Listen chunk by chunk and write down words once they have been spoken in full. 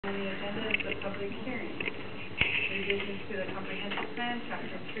On the agenda is the public hearing. Revisions to the comprehensive plan,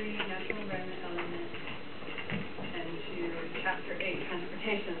 chapter 3, natural environment element, and to chapter 8,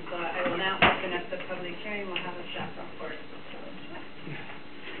 transportation. So I will now open up the public hearing. We'll have a staff report.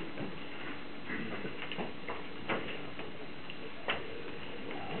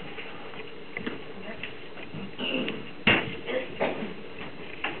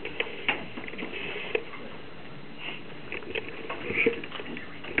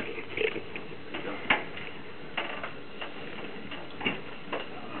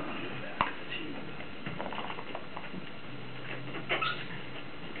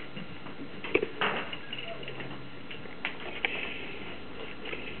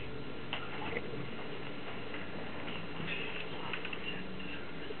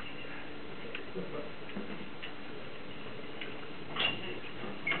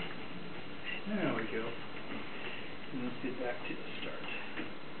 There we go. And let's get back to the start.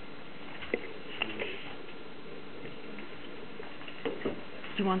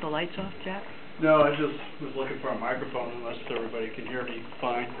 Do you want the lights off, Jack? No, I just was looking for a microphone unless everybody can hear me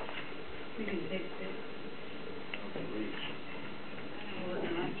fine. You can take this.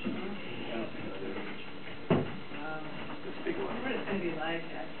 It's going to be live,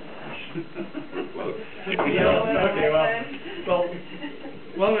 actually. Okay, well,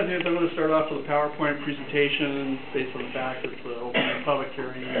 what I'm going to do is I'm going to start off with a PowerPoint presentation based on the fact that it's the opening public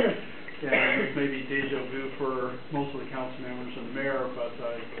hearing, and maybe deja vu for most of the council members and the mayor, but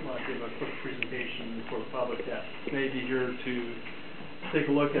I want to give a quick presentation for the public that may be here to take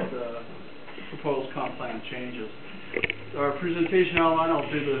a look at the proposed comp plan changes. Our presentation outline, I'll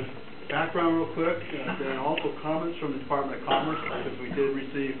do the background real quick, and then also comments from the Department of Commerce, because we did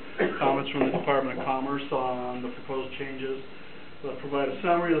receive comments from the Department of Commerce on the proposed changes. We'll provide a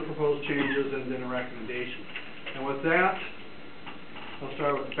summary of the proposed changes and then a recommendation. And with that, I'll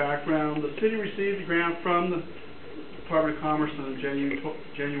start with the background. The city received a grant from the Department of Commerce in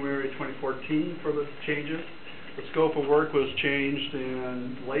January 2014 for the changes. The scope of work was changed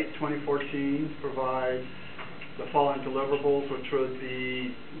in late 2014 to provide the following deliverables, which would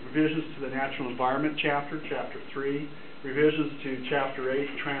be revisions to the natural environment chapter, chapter 3, revisions to chapter 8,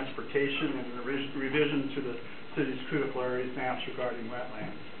 transportation, and revision to the city's critical areas maps regarding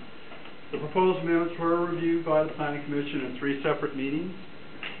wetlands. The proposed amendments were reviewed by the Planning Commission in 3 separate meetings,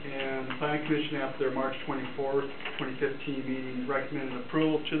 and the Planning Commission, after their March 24th, 2015 meeting, recommended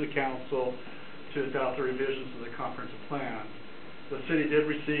approval to the council to adopt the revisions of the comprehensive plan. The city did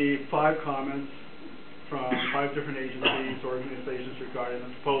receive 5 comments from 5 different agencies, organizations regarding the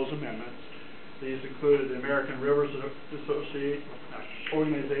proposed amendments. These included the American Rivers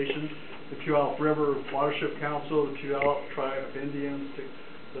Organization, the Puyallup River Watershed Council, the Puyallup Tribe of Indians,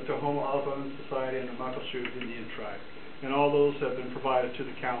 the Tohono O'odham Society, and the Muckleshoot Indian Tribe. And all those have been provided to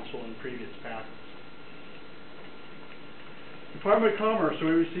the council in previous packets. Department of Commerce, we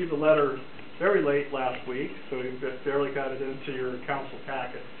received a letter very late last week, so we barely got it into your council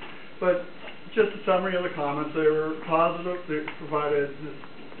packet. But just a summary of the comments. They were positive. They provided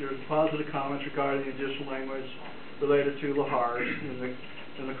positive comments regarding the additional language related to Lahars in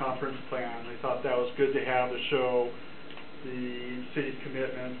the conference plan. They thought that was good to have to show the city's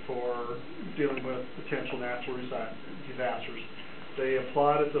commitment for dealing with potential natural disasters. They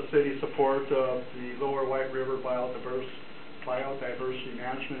applauded the city's support of the Lower White River Biodiversity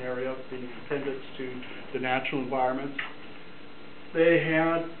Management Area being an appendix to the natural environments. They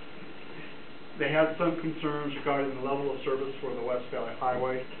had some concerns regarding the level of service for the West Valley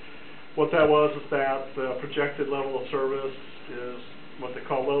Highway. What that was is that the projected level of service is what they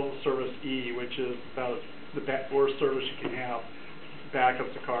call level of service E, which is about the worst service you can have,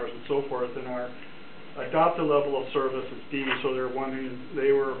 backups to cars and so forth. And our adopted level of service is D, so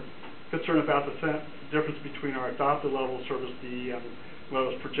they were concerned about the difference between our adopted level of service D and what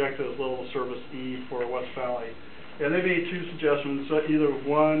was projected as level of service E for West Valley. And they made 2 suggestions. Either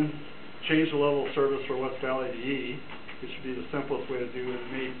one, change the level of service for West Valley to E, which would be the simplest way to do it. It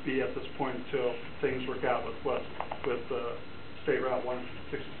may be at this point until things work out with State Route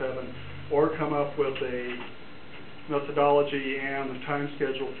 167, or come up with a methodology and the time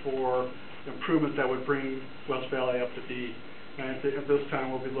schedule for improvement that would bring West Valley up to D. And at this time,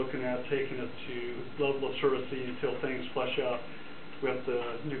 we'll be looking at taking it to level of service E until things flush out with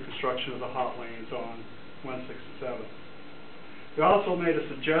the new construction of the hot lanes on 167. We also made a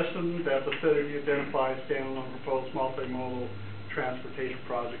suggestion that the city identify standalone proposed multimodal transportation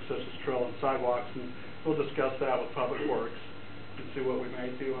projects such as trail and sidewalks, and we'll discuss that with Public Works and see what we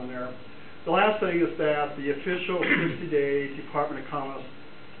might do on there. The last thing is that the official 60-day Department of Commerce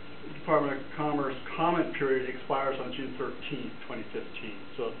Department of Commerce comment period expires on June 13th, 2015.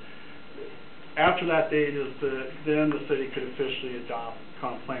 So after that date is then the city could officially adopt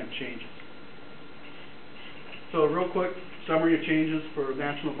comp plan changes. So real quick summary of changes for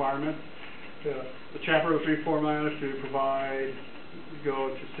national environment. The chapter 03 format is to provide, go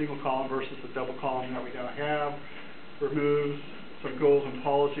to single column versus the double column that we now have, removes some goals and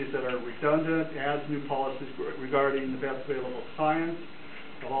policies that are redundant, adds new policies regarding the best available science,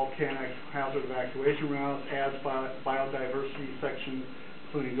 the volcanic hazard evacuation routes, adds biodiversity section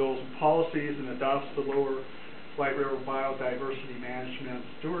including goals and policies, and adopts the Lower White River Biodiversity Management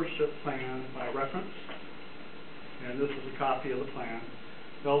Stewardship Plan by reference. And this is a copy of the plan.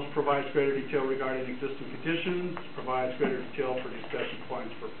 It also provides greater detail regarding existing conditions, provides greater detail for discussion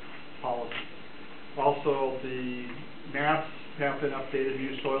points for policies. Also, the maps have been updated,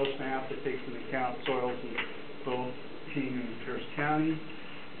 new soils map that takes into account soils in both King and Pierce County.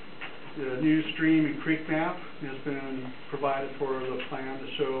 The new stream and creek map has been provided for the plan to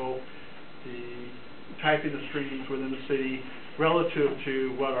show the typing of streams within the city relative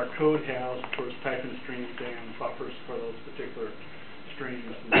to what our code has for typing of streams and buffers for those particular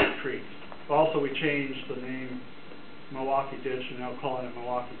streams and creeks. Also, we changed the name Milwaukee Ditch and now calling it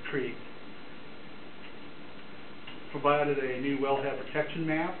Milwaukee Creek. Provided a new wellhead protection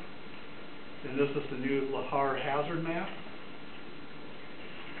map, and this is the new Lahar hazard map.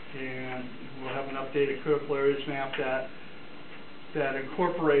 And we'll have an updated critical areas map that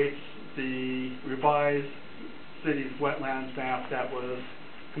incorporates the revised city's wetlands map that was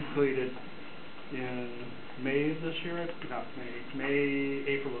completed in May of this year, not May,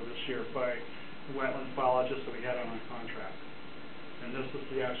 April of this year by the wetlands biologist that we had on our contract. And this is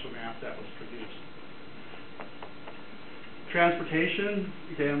the actual map that was produced. Transportation,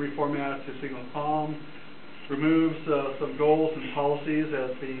 again, reformatted to single column, removes some goals and policies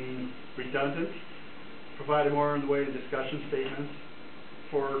as being redundant, provided more in the way of discussion statements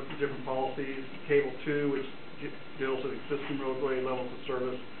for different policies. Table 2, which deals with existing roadway levels of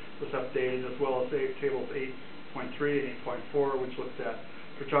service, was updated, as well as tables 8.3 and 8.4, which looked at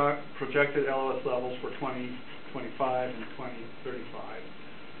projected LOS levels for 2025 and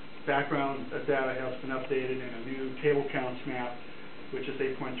 2035. Background data has been updated, and a new table counts map, which is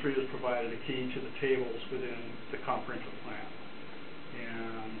 8.3, has provided a key to the tables within the comprehensive plan.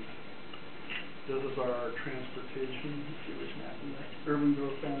 And this is our transportation, let's see which map in there, urban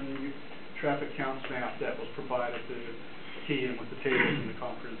growth boundary traffic counts map that was provided to key in with the tables in the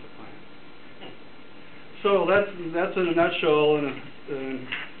comprehensive plan. So that's in a nutshell and a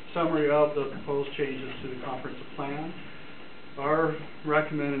summary of the proposed changes to the comprehensive plan. Our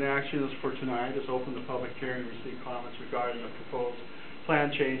recommended action is for tonight is open the public hearing, receive comments regarding the proposed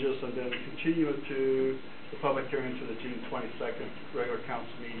plan changes, and then continue it to the public hearing to the June 22nd regular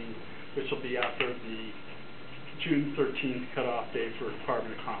council meeting, which will be after the June 13th cutoff date for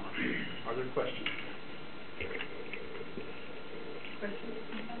Department of Commerce. Are there questions? Questions?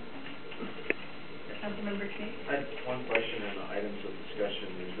 Councilmember King? I had one question on the items of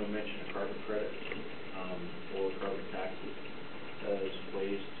discussion. There's no mention of carbon credits or carbon taxes as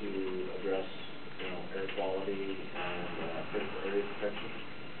ways to address, air quality and critical area protection.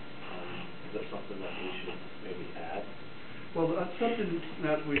 Is that something that we should maybe add? Well, that's something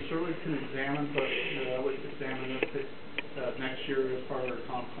that we certainly can examine, but I would examine it next year as part of our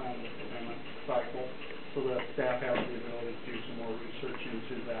comp plan amendment cycle, so that staff has the ability to do some more research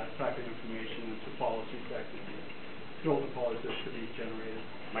into that type of information and to policies that could be, goals and policies that could be generated.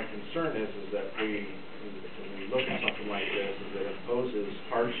 My concern is that when we look at something like this, is that it imposes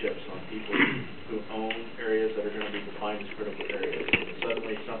hardships on people who own areas that are going to be defined as critical areas. And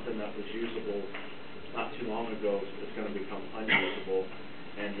suddenly something that was usable not too long ago is going to become unusable,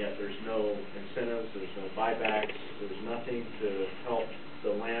 and yet there's no incentives, there's no buybacks, there's nothing to help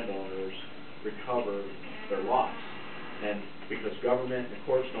the landowners recover their loss. And because government and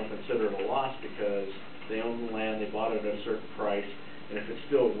courts don't consider it a loss because they own the land, they bought it at a certain price, and if it's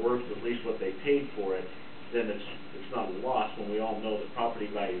still worth at least what they paid for it, then it's not a loss, when we all know that property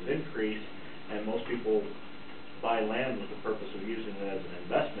values increase, and most people buy land with the purpose of using it as an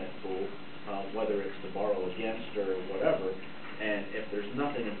investment tool, whether it's to borrow against or whatever. And if there's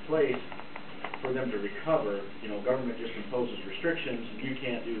nothing in place for them to recover, government just imposes restrictions. You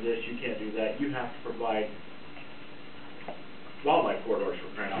can't do this, you can't do that. You have to provide wildlife corridors,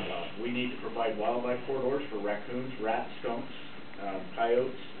 for crying out loud. We need to provide wildlife corridors for raccoons, rats, skunks,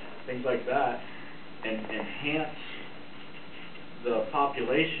 coyotes, things like that, and enhance the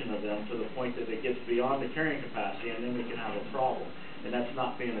population of them to the point that it gets beyond the carrying capacity, and then we can have a problem. And that's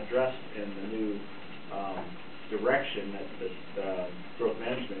not being addressed in the new direction that growth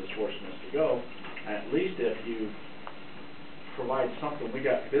management is forcing us to go. And at least if you provide something, we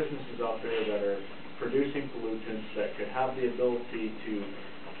got businesses out there that are producing pollutants that could have the ability to,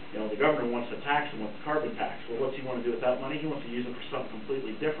 you know, the governor wants to tax them with the carbon tax. Well, what's he want to do with that money? He wants to use it for something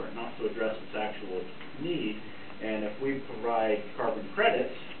completely different, not to address its actual need. And if we provide carbon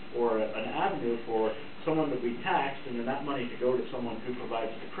credits or an avenue for someone to be taxed, and then that money could go to someone who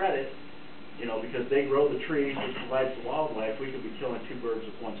provides the credit, you know, because they grow the trees, which provides the wildlife, we could be killing two birds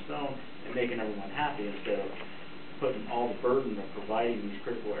with one stone and making everyone happy instead of putting all the burden of providing these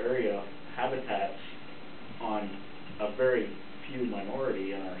critical area habitats on a very few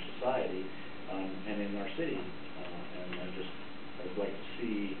minority in our society and in our city. And I would like to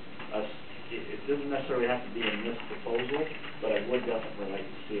see us, it doesn't necessarily have to be in this proposal, but I would definitely like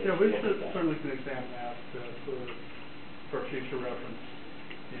to see us. Yeah, we certainly can examine that for future reference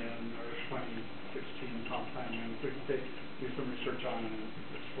in our 2016 comp plan. And we can do some research on and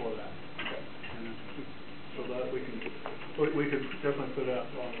explore that. Okay. And so that we could definitely put that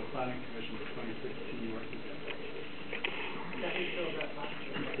on the planning commission for 2016 work again. That we filled up last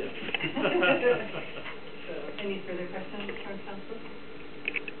year. Yes. So, any further questions from council?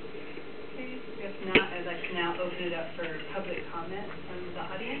 Okay, if not, I'd like to now open it up for public comment from the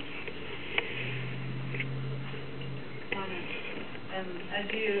audience. As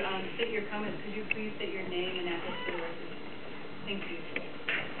you state your comments, could you please state your name and address for the record? Thank you.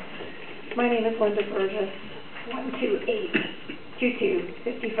 My name is Linda Burgess, 12822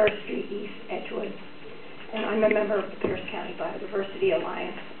 51st Street East, Edgewood, and I'm a member of the Pierce County Biodiversity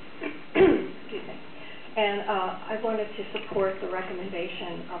Alliance. Excuse me. And I wanted to support the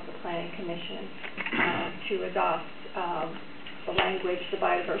recommendation of the Planning Commission to adopt the language, the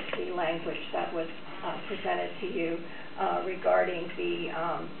biodiversity language that was presented to you regarding the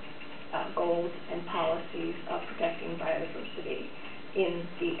goals and policies of protecting biodiversity in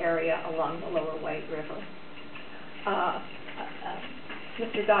the area along the Lower White River.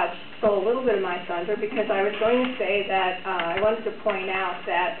 Mr. Dodge stole a little bit of my thunder because I was going to say that I wanted to point out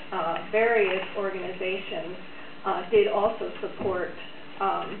that various organizations did also support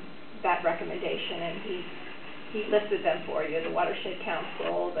that recommendation, and he listed them for you: the Watershed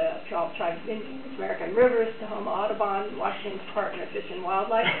Council, the Tribe of Indians, American Rivers, Tahoma Audubon, Washington Department of Fish and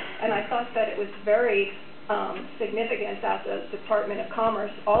Wildlife, and I thought that it was very significant that the Department of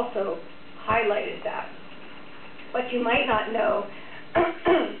Commerce also highlighted that. But you might not know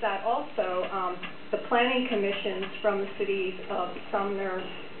that also the planning commissions from the cities of Sumner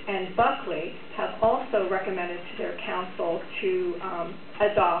and Buckley have also recommended to their council to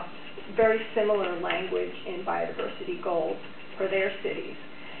adopt very similar language in biodiversity goals for their cities.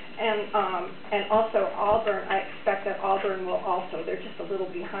 And also Auburn, I expect that Auburn will also, they're just a little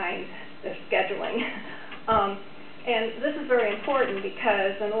behind the scheduling. And this is very important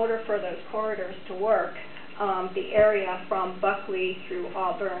because in order for those corridors to work, the area from Buckley through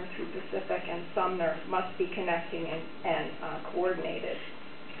Auburn, through Pacific and Sumner must be connecting and coordinated.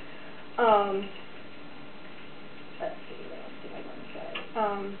 Let's see, what else did I want to say?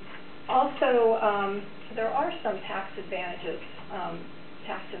 Also, there are some tax advantages,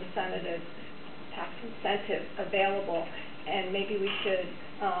 tax incentives available, and maybe we should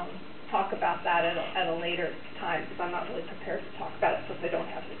talk about that at a later time, because I'm not really prepared to talk about it since I don't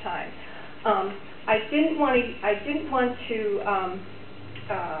have the time. I'm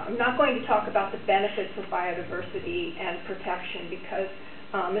not going to talk about the benefits of biodiversity and protection because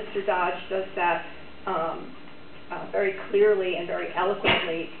Mr. Dodge does that very clearly and very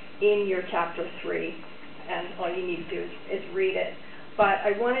eloquently in your Chapter 3, and all you need to do is read it. But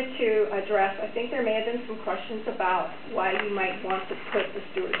I wanted to address, I think there may have been some questions about why you might want to put the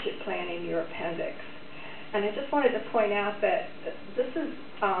stewardship plan in your appendix. And I just wanted to point out that this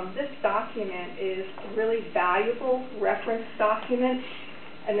document is a really valuable reference document,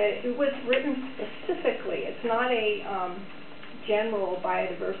 and that it was written specifically. It's not a general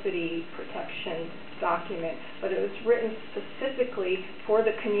biodiversity protection document, but it was written specifically for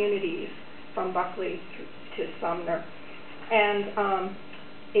the communities from Buckley to Sumner. And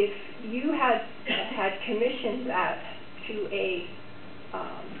if you had commissioned that to a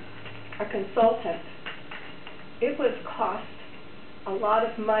consultant, it would cost a lot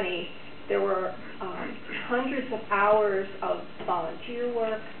of money. There were hundreds of hours of volunteer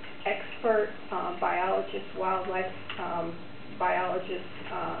work, expert biologists, wildlife biologists,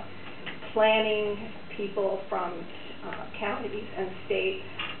 planning people from counties and states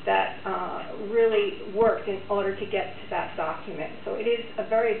that really worked in order to get to that document. So it is a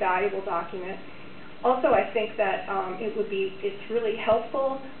very valuable document. Also, I think that it's really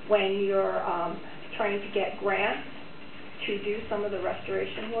helpful when you're trying to get grants to do some of the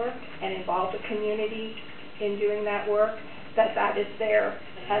restoration work and involve the community in doing that work, that is there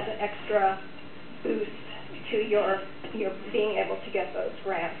as an extra boost to your being able to get those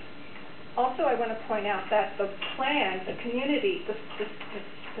grants. Also, I want to point out that the plan, the community, the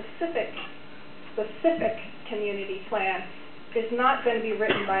specific community plan is not going to be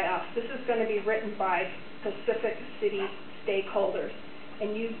written by us. This is going to be written by Pacific City stakeholders,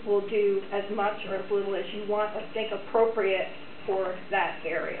 and you will do as much or as little as you want or think appropriate for that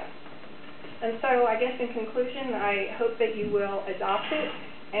area. And so I guess in conclusion, I hope that you will adopt it,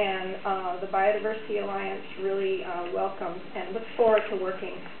 and the Biodiversity Alliance really welcomes and looks forward to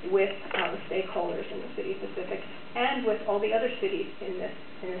working with the stakeholders in the City of Pacific and with all the other cities in this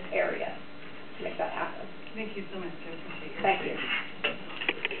area to make that happen. Thank you so much. I appreciate your Thank you.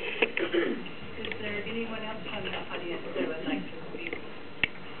 Is there anyone else from the audience that would like to speak?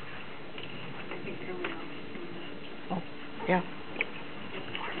 I think someone else. Oh, yeah.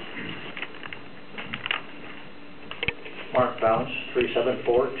 Mark Bounce,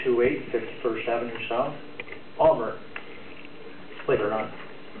 37428 51st Avenue South, Auburn. Believe it or not.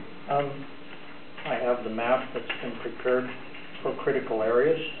 I have the map that's been prepared for critical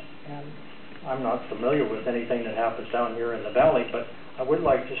areas, and I'm not familiar with anything that happens down here in the valley, but I would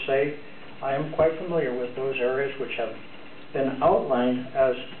like to say I am quite familiar with those areas which have been outlined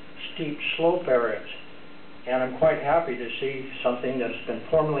as steep slope areas. And I'm quite happy to see something that's been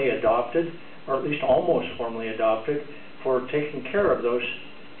formally adopted, or at least almost formally adopted, for taking care of those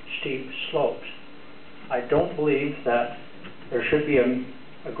steep slopes. I don't believe that there should be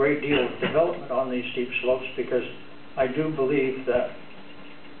a great deal of development on these steep slopes, because I do believe that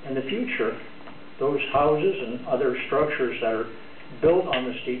in the future those houses and other structures that are built on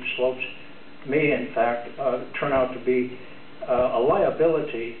the steep slopes may in fact turn out to be a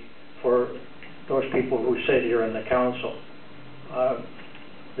liability for those people who sit here in the council.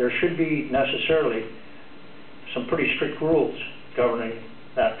 There should be necessarily some pretty strict rules governing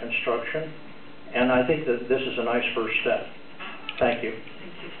that construction, and I think that this is a nice first step. Thank you.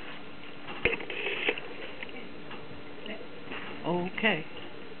 Okay.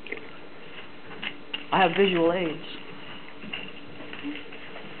 I have visual aids.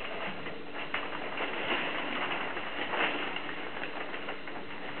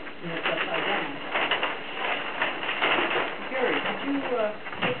 And it's upside down. Gary, could you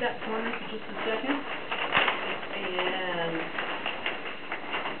take that corner for just a second? And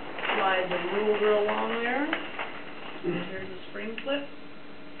slide the ruler along there. And here's a spring clip.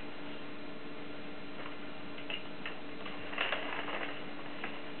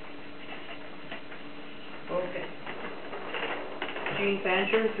 Okay. Gene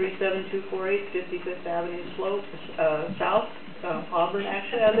Fancher, 37248 55th Avenue Slope, South, Auburn.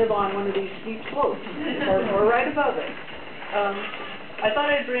 Actually, I live on one of these steep slopes, or right above it. I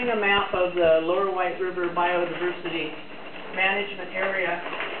thought I'd bring a map of the Lower White River Biodiversity Management Area.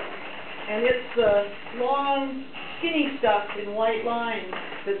 And it's the long, skinny stuff in white lines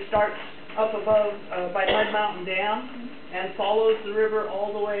that starts up above by Mud Mountain Dam and follows the river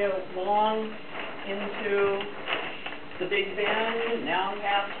all the way along into the Big Bend, now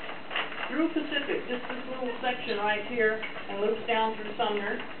past through Pacific, just this little section right here, and loops down through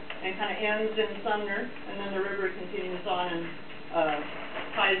Sumner and kind of ends in Sumner, and then the river continues on and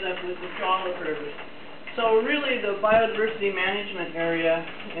ties up with the Charlotte River. So really the biodiversity management area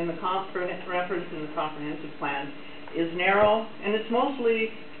in the reference in the comprehensive plan is narrow, and it's mostly,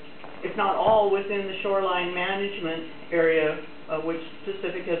 if not all, within the shoreline management area, which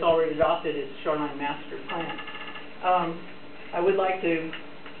Pacific has already adopted its shoreline master plan. I would like to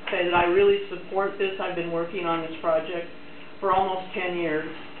say that I really support this. I've been working on this project for almost 10 years,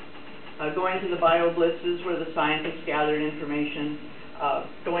 going to the bio-blitzes where the scientists gathered information,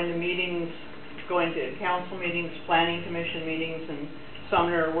 going to meetings, going to council meetings, planning commission meetings, and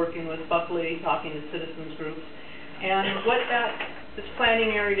Sumner, working with Buckley, talking to citizens groups. And what this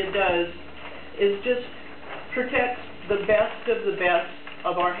planning area does is just protects the best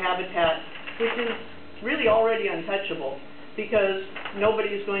of our habitat, which is really already untouchable, because nobody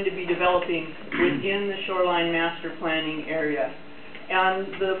is going to be developing within the shoreline master planning area. And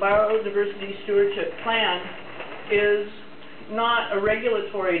the biodiversity stewardship plan is not a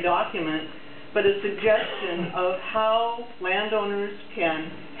regulatory document, but a suggestion of how landowners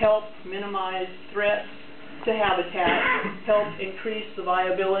can help minimize threats to habitat, help increase the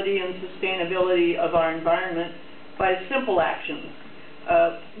viability and sustainability of our environment by simple actions.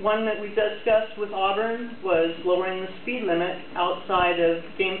 One that we discussed with Auburn was lowering the speed limit outside of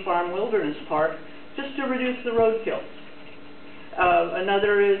Game Farm Wilderness Park just to reduce the road kills.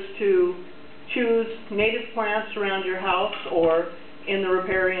 Another is to choose native plants around your house or in the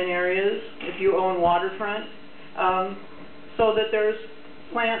riparian areas if you own waterfront, so that there's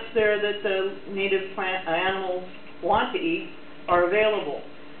plants there that the native plant animals want to eat are available.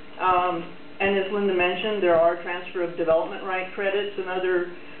 And as Linda mentioned, there are transfer of development right credits and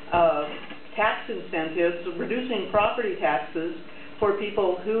other tax incentives, reducing property taxes for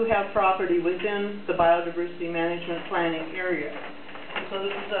people who have property within the biodiversity management planning area. So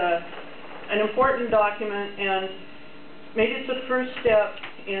this is an important document, and maybe it's a first step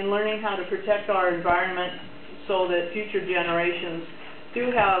in learning how to protect our environment so that future generations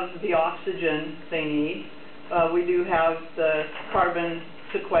do have the oxygen they need. We do have the carbon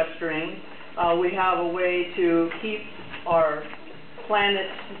sequestering. We have a way to keep our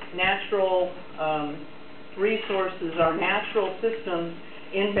planet's natural resources, our natural systems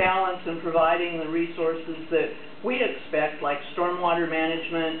in balance and providing the resources that we expect, like stormwater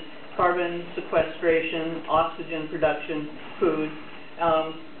management, carbon sequestration, oxygen production, food.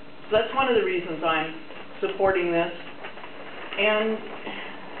 So that's one of the reasons I'm supporting this. And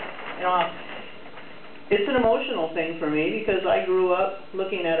it's an emotional thing for me because I grew up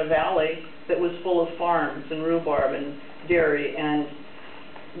looking at a valley that was full of farms and rhubarb and dairy, and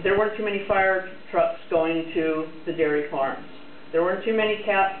there weren't too many fire trucks going to the dairy farms. There weren't too many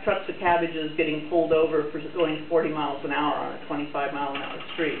trucks of cabbages getting pulled over for going 40 miles an hour on a 25-mile-an-hour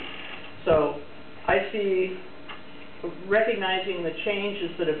street. So I see recognizing the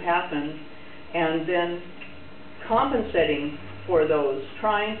changes that have happened and then compensating for those,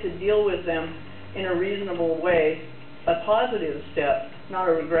 trying to deal with them in a reasonable way, a positive step, not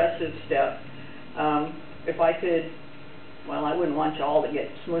a regressive step. If I could, well, I wouldn't want you all to get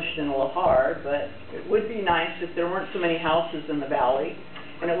smushed in a lahar, but it would be nice if there weren't so many houses in the valley,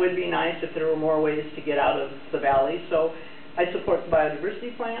 and it would be nice if there were more ways to get out of the valley. So I support the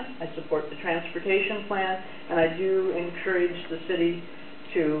biodiversity plan, I support the transportation plan, and I do encourage the city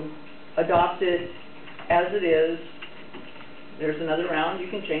to adopt it as it is. There's another round, you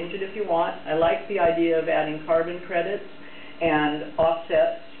can change it if you want. I like the idea of adding carbon credits and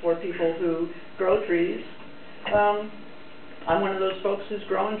offsets for people who grow trees. I'm one of those folks who's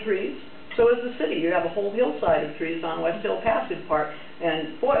growing trees. So is the city. You have a whole hillside of trees on West Hill Passage Park,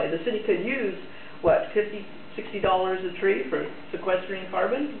 and boy, the city could use, what, $50, $60 a tree for sequestering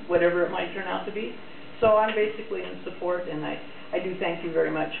carbon, whatever it might turn out to be. So I'm basically in support, and I do thank you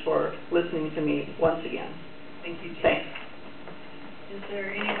very much for listening to me once again. Thank you, Jane. Thanks. Is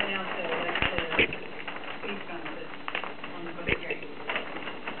there anyone else that would like to speak on this, on the public hearing?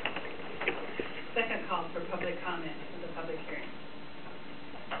 Second call for public comment on the public hearing.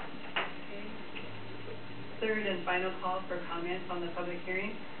 Okay. Third and final call for comments on the public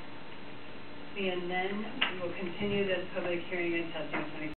hearing. Seeing none, we will continue this public hearing until June 24th.